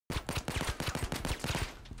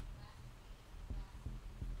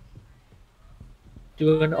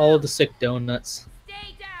Doing all the sick donuts.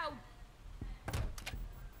 Stay down.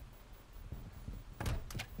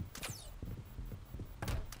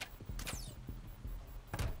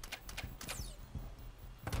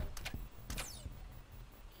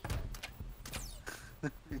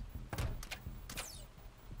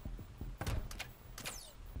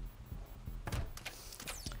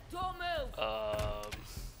 Don't move.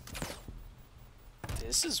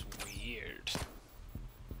 This is weird.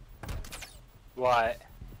 What?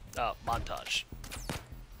 Oh, montage.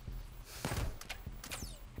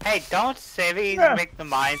 Hey, don't civvies make the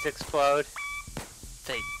mines explode?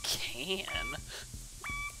 They can.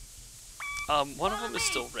 One of them is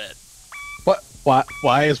still red. What?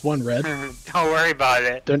 Why is one red? Don't worry about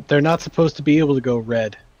it. They're not supposed to be able to go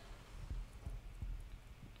red.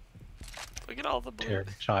 Look at all the blue.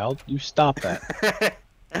 Terrible child, you stop that.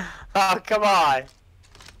 Oh, come on.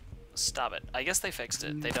 Stop it. I guess they fixed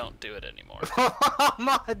it. They don't do it anymore. Oh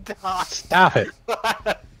my god. Stop it.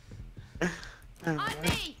 On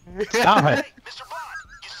me. Stop it. Mr. Bond,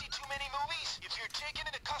 you see too many movies? If you're taken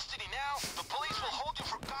into custody now, the police will hold you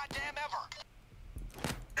for goddamn ever.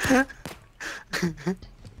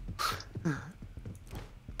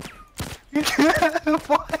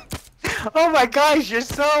 What? Oh my gosh, you're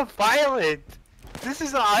so violent. This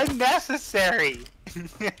is unnecessary.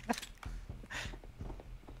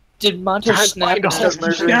 Did Montage snap and start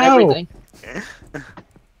murdering No. everything?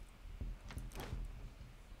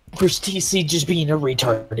 Where's TC just being a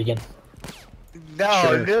retard again? No,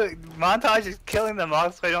 Sure. no, Montage is killing them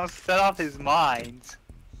all so they don't set off his mines.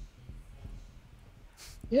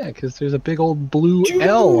 Yeah, because there's a big old blue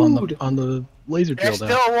L Dude. on the laser drill There's down.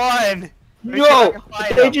 still one. No,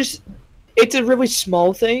 find they him. just. It's a really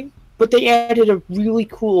small thing, but they added a really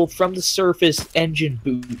cool from the surface engine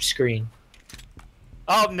boot screen.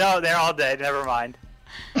 Oh no, they're all dead. Never mind.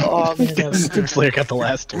 Oh man, that was Flair got the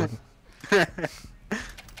last one.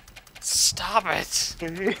 Stop it!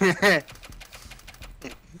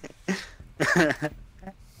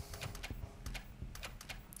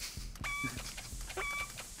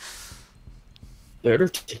 better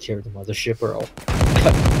take care of the mothership, or I'll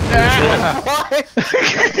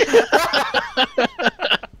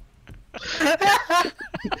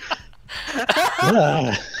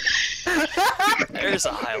Ah, There's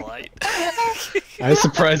a highlight. I was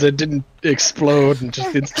surprised I didn't explode and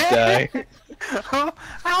just insta die.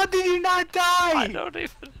 How did you not I die? don't even.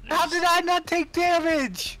 How did I not take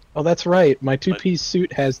damage? Oh, that's right. My two-piece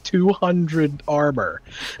suit has 200 armor.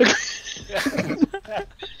 I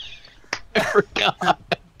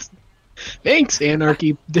forgot. Thanks,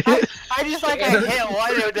 Anarchy. I just like I hit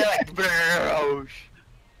one of them like bro.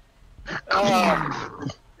 Oh.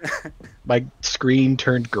 My screen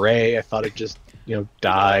turned gray. I thought it just,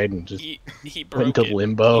 died and just He went broke into it.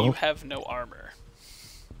 limbo. You have no armor.